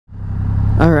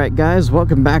Alright guys,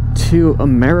 welcome back to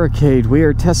Americade. We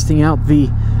are testing out the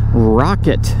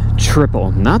Rocket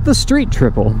Triple, not the Street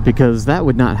Triple, because that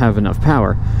would not have enough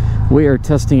power. We are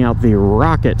testing out the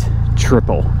Rocket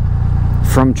Triple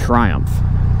from Triumph.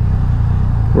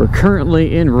 We're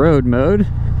currently in road mode.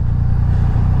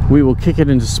 We will kick it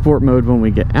into sport mode when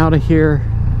we get out of here.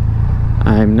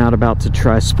 I'm not about to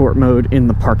try sport mode in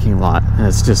the parking lot.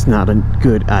 That's just not a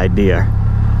good idea.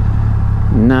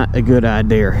 Not a good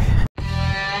idea.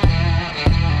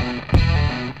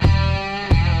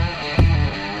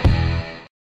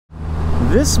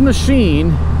 This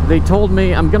machine, they told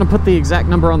me, I'm going to put the exact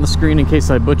number on the screen in case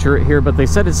I butcher it here, but they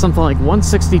said it's something like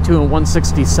 162 and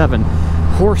 167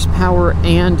 horsepower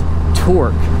and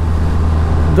torque.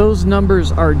 Those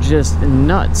numbers are just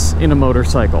nuts in a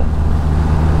motorcycle.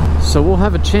 So we'll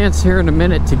have a chance here in a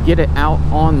minute to get it out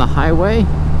on the highway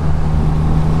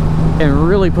and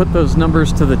really put those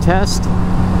numbers to the test.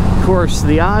 Of course,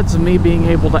 the odds of me being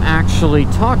able to actually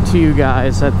talk to you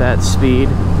guys at that speed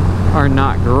are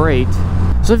not great.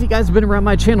 So if you guys have been around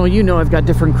my channel, you know I've got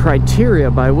different criteria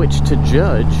by which to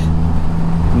judge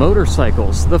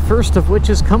motorcycles. The first of which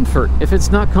is comfort. If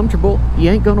it's not comfortable, you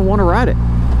ain't gonna want to ride it.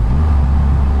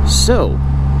 So,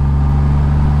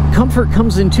 comfort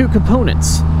comes in two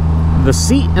components: the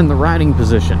seat and the riding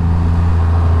position.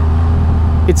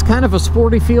 It's kind of a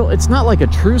sporty feel. It's not like a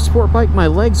true sport bike. My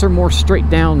legs are more straight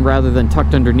down rather than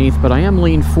tucked underneath, but I am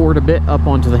leaned forward a bit up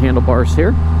onto the handlebars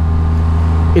here.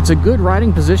 It's a good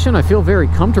riding position. I feel very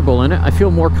comfortable in it. I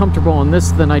feel more comfortable on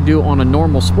this than I do on a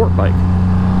normal sport bike.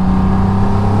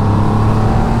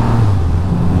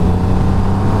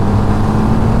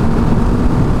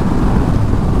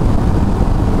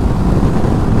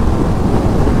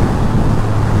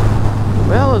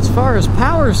 Well, as far as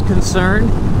power is concerned,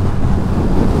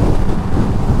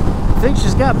 I think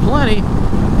she's got plenty.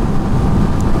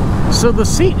 So the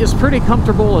seat is pretty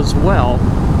comfortable as well.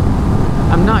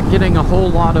 I'm not getting a whole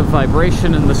lot of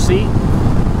vibration in the seat.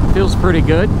 Feels pretty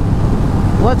good.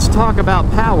 Let's talk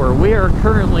about power. We are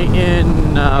currently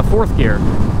in fourth gear.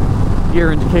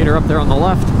 Gear indicator up there on the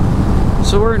left.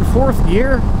 So we're in fourth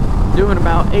gear, doing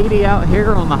about 80 out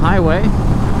here on the highway.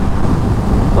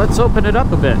 Let's open it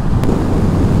up a bit.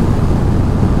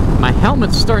 My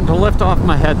helmet's starting to lift off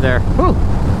my head there. Whew.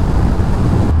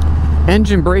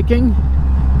 Engine braking,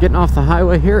 getting off the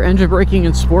highway here. Engine braking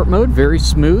in sport mode, very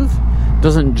smooth.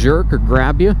 Doesn't jerk or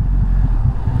grab you.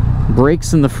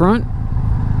 Brakes in the front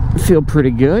feel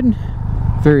pretty good.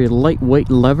 Very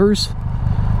lightweight levers.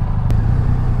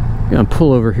 Gonna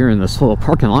pull over here in this little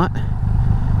parking lot,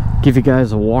 give you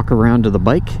guys a walk around to the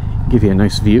bike, give you a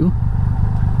nice view.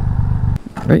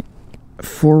 Right,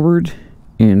 forward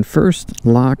in first,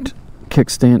 locked,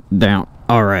 kickstand down.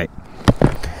 All right.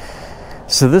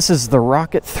 So this is the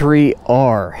Rocket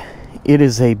 3R. It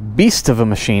is a beast of a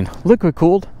machine, liquid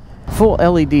cooled. Full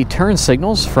LED turn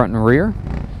signals, front and rear.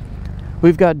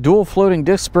 We've got dual floating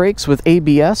disc brakes with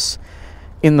ABS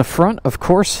in the front, of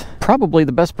course. Probably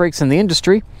the best brakes in the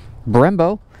industry.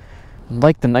 Brembo.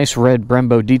 Like the nice red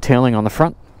Brembo detailing on the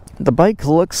front. The bike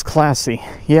looks classy.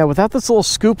 Yeah, without this little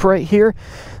scoop right here,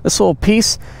 this little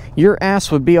piece, your ass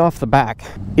would be off the back.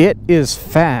 It is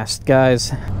fast,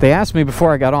 guys. They asked me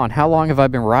before I got on, how long have I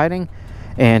been riding?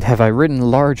 And have I ridden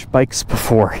large bikes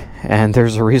before? And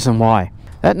there's a reason why.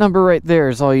 That number right there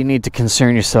is all you need to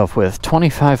concern yourself with.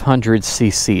 2,500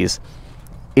 cc's.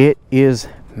 It is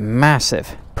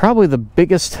massive. Probably the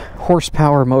biggest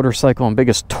horsepower motorcycle and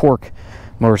biggest torque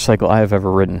motorcycle I have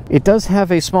ever ridden. It does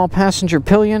have a small passenger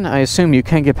pillion. I assume you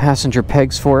can get passenger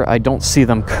pegs for it. I don't see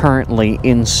them currently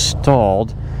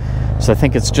installed, so I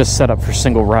think it's just set up for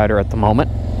single rider at the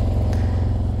moment.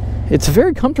 It's a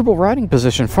very comfortable riding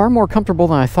position, far more comfortable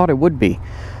than I thought it would be.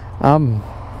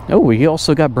 Oh, we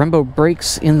also got Brembo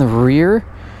brakes in the rear.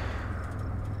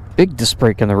 Big disc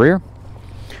brake in the rear.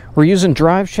 We're using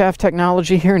drive shaft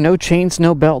technology here. No chains,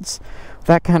 no belts. With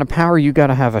that kind of power, you got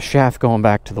to have a shaft going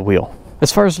back to the wheel.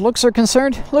 As far as looks are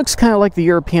concerned, looks kind of like the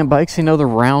European bikes. You know, the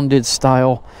rounded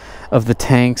style of the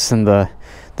tanks and the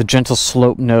gentle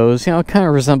slope nose. You know, it kind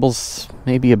of resembles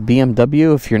maybe a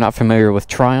BMW. If you're not familiar with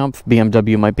Triumph,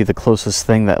 BMW might be the closest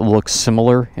thing that looks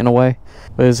similar in a way.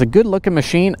 But it's a good looking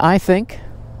machine, I think.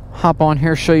 Hop on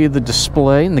here, show you the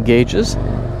display and the gauges.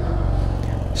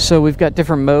 So we've got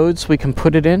different modes we can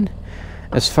put it in.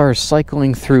 As far as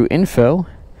cycling through info,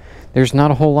 there's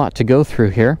not a whole lot to go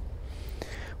through here.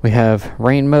 We have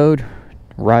rain mode,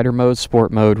 rider mode,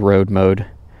 sport mode, road mode.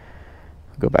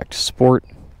 Go back to sport.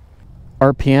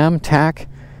 RPM, TAC,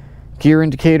 gear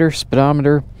indicator,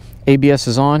 speedometer, ABS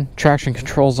is on, traction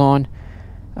control's on,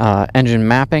 engine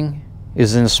mapping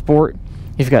is in sport.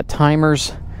 You've got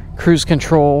timers, cruise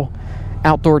control,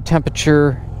 outdoor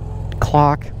temperature,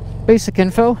 clock, basic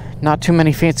info. Not too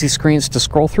many fancy screens to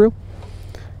scroll through.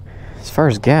 As far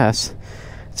as gas,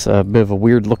 it's a bit of a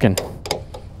weird looking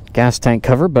gas tank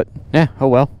cover, but yeah, oh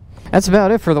well. That's about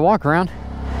it for the walk around.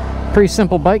 Pretty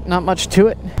simple bike, not much to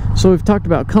it. So we've talked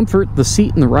about comfort, the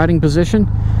seat and the riding position.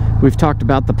 We've talked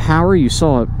about the power. You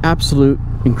saw an absolute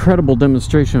incredible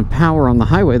demonstration of power on the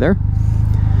highway there.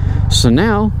 So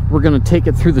now we're going to take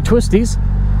it through the twisties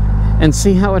and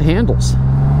see how it handles.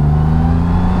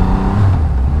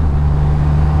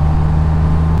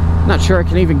 Not sure I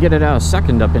can even get it out a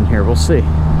second up in here. We'll see.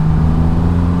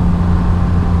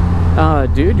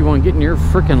 Dude, you want to get in your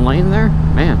freaking lane there?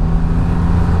 Man.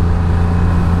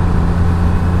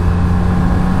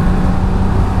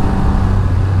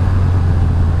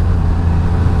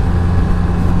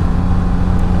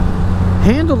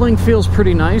 Handling feels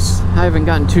pretty nice. I haven't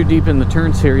gotten too deep in the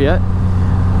turns here yet,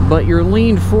 but you're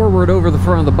leaned forward over the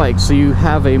front of the bike, so you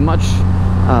have a much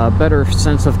better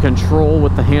sense of control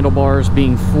with the handlebars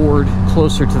being forward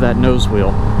closer to that nose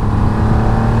wheel.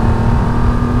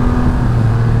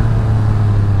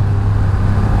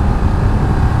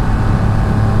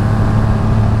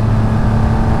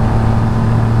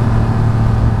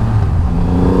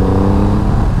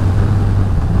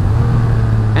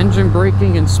 Engine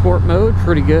braking in sport mode,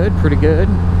 pretty good, pretty good.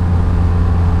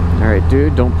 Alright,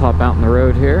 dude, don't pop out in the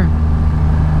road here.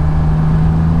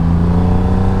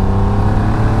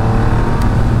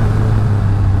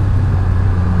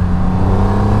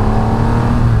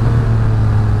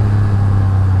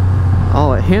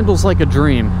 Oh, it handles like a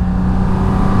dream.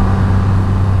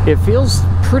 It feels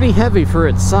pretty heavy for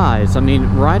its size. I mean,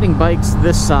 riding bikes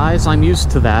this size, I'm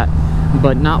used to that,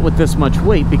 but not with this much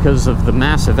weight because of the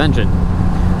massive engine.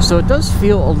 So it does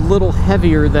feel a little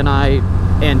heavier than I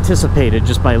anticipated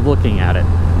just by looking at it.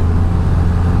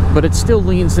 But it still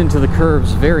leans into the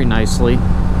curves very nicely.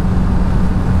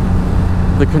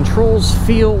 The controls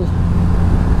feel...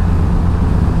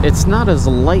 it's not as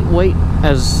lightweight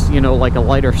as, you know, like a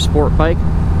lighter sport bike,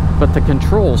 but the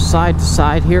controls side to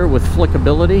side here with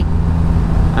flickability,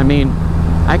 I mean,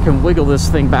 I can wiggle this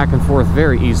thing back and forth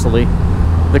very easily.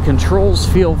 The controls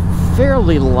feel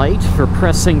fairly light for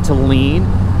pressing to lean.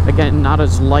 Again, not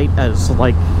as light as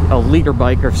like a leader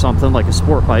bike or something, like a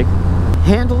sport bike.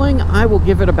 Handling, I will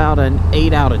give it about an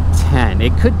 8 out of 10.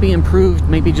 It could be improved,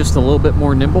 maybe just a little bit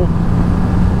more nimble.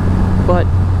 But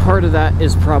part of that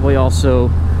is probably also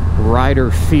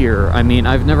rider fear. I mean,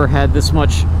 I've never had this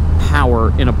much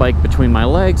power in a bike between my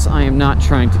legs. I am not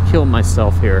trying to kill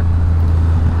myself here.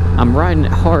 I'm riding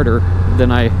it harder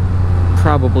than I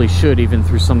probably should, even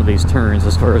through some of these turns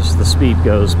as far as the speed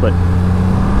goes, but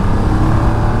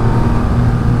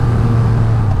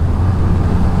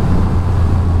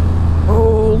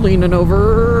leaning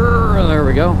over, there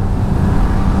we go.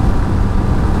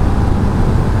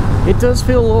 It does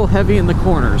feel a little heavy in the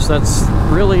corners. That's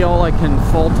really all I can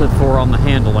fault it for on the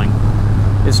handling.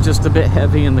 It's just a bit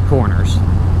heavy in the corners.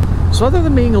 So other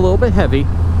than being a little bit heavy,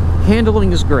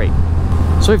 handling is great.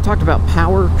 So we've talked about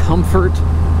power, comfort,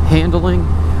 handling.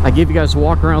 I gave you guys a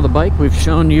walk around the bike. We've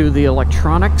shown you the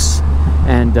electronics,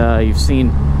 and you've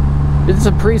seen it's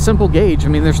a pretty simple gauge. I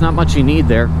mean, there's not much you need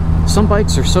there. Some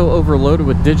bikes are so overloaded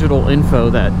with digital info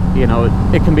that, you know,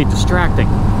 it can be distracting.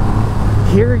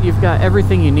 Here, you've got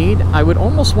everything you need. I would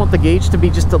almost want the gauge to be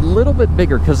just a little bit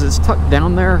bigger because it's tucked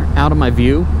down there out of my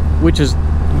view, which is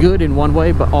good in one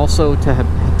way, but also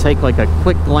to take like a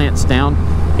quick glance down.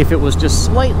 If it was just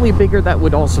slightly bigger, that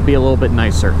would also be a little bit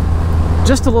nicer.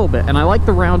 Just a little bit. And I like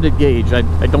the rounded gauge. I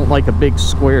don't like a big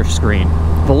square screen.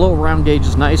 The little round gauge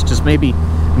is nice. Just maybe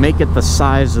make it the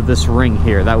size of this ring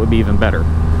here. That would be even better.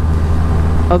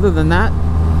 Other than that,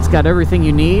 it's got everything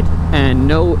you need and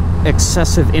no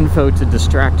excessive info to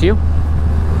distract you.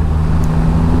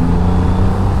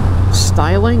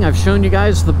 Styling, I've shown you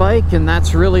guys the bike, and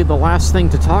that's really the last thing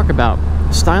to talk about.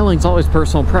 Styling's always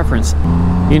personal preference.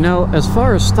 You know, as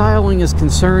far as styling is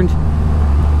concerned,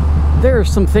 there are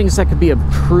some things that could be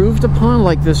improved upon,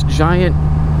 like this giant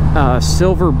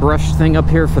silver brush thing up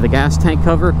here for the gas tank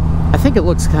cover. I think it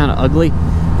looks kind of ugly.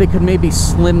 They could maybe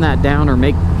slim that down or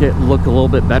make it look a little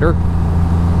bit better.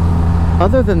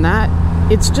 Other than that,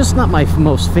 it's just not my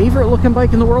most favorite looking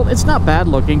bike in the world. It's not bad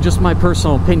looking, just my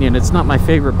personal opinion. It's not my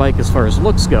favorite bike as far as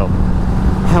looks go.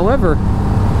 However,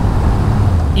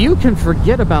 you can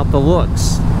forget about the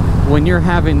looks when you're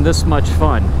having this much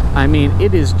fun. I mean,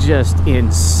 it is just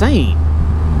insane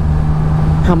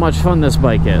how much fun this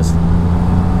bike is.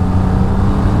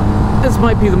 This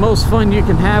might be the most fun you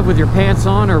can have with your pants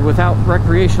on or without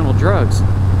recreational drugs.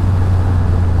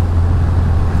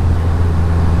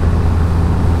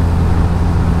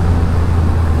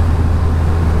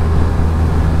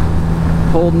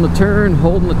 holding the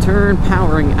turn,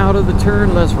 powering out of the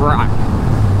turn. Let's rock.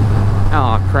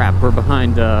 Oh crap, we're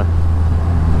behind a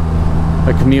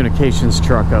communications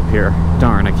truck up here.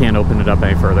 Darn, I can't open it up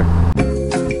any further.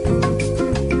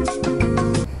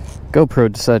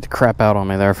 GoPro decided to crap out on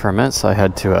me there for a minute, so I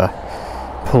had to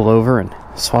pull over and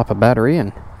swap a battery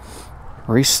and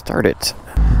restart it.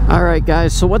 Alright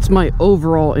guys, so what's my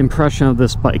overall impression of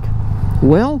this bike?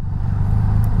 Well,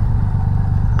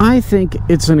 I think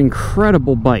it's an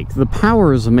incredible bike. The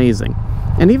power is amazing.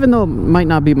 And even though it might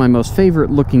not be my most favorite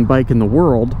looking bike in the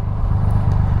world,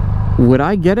 would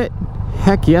I get it?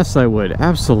 Heck yes I would,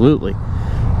 absolutely.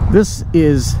 This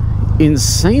is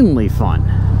insanely fun.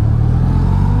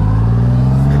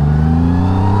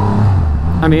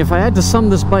 I mean, if I had to sum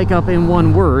this bike up in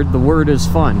one word, the word is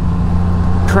fun.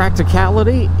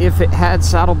 Practicality, if it had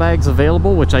saddlebags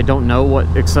available, which I don't know what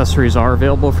accessories are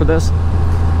available for this,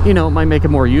 you know, it might make it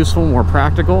more useful, more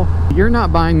practical. You're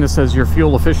not buying this as your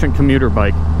fuel-efficient commuter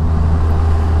bike.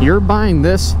 You're buying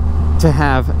this to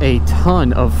have a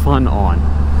ton of fun on.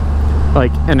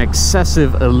 Like, an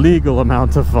excessive, illegal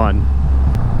amount of fun.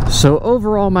 So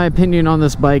overall, my opinion on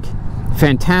this bike,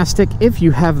 fantastic. If you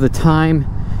have the time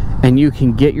and you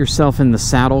can get yourself in the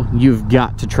saddle, you've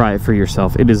got to try it for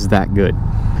yourself. It is that good.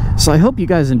 So I hope you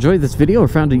guys enjoyed this video or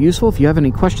found it useful. If you have any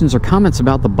questions or comments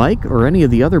about the bike or any of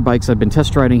the other bikes I've been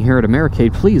test riding here at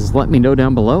Americade, please let me know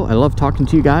down below. I love talking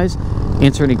to you guys,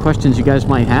 answer any questions you guys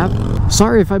might have.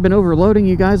 Sorry if I've been overloading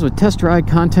you guys with test ride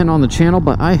content on the channel,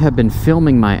 but I have been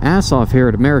filming my ass off here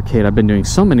at Americade. I've been doing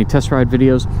so many test ride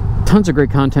videos, tons of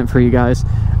great content for you guys.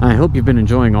 I hope you've been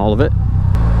enjoying all of it.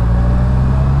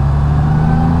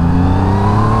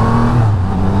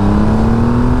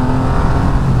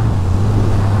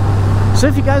 So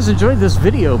if you guys enjoyed this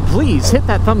video, please hit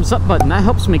that thumbs up button. That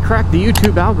helps me crack the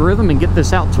YouTube algorithm and get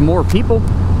this out to more people.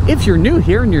 If you're new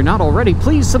here and you're not already,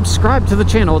 please subscribe to the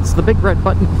channel. It's the big red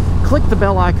button. Click the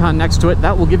bell icon next to it.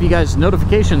 That will give you guys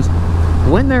notifications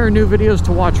when there are new videos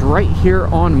to watch right here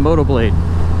on MotoBlade.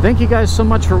 Thank you guys so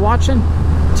much for watching.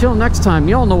 Till next time,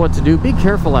 y'all know what to do. Be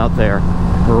careful out there.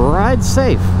 Ride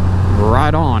safe.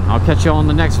 Ride on. I'll catch you all in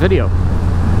the next video.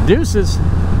 Deuces.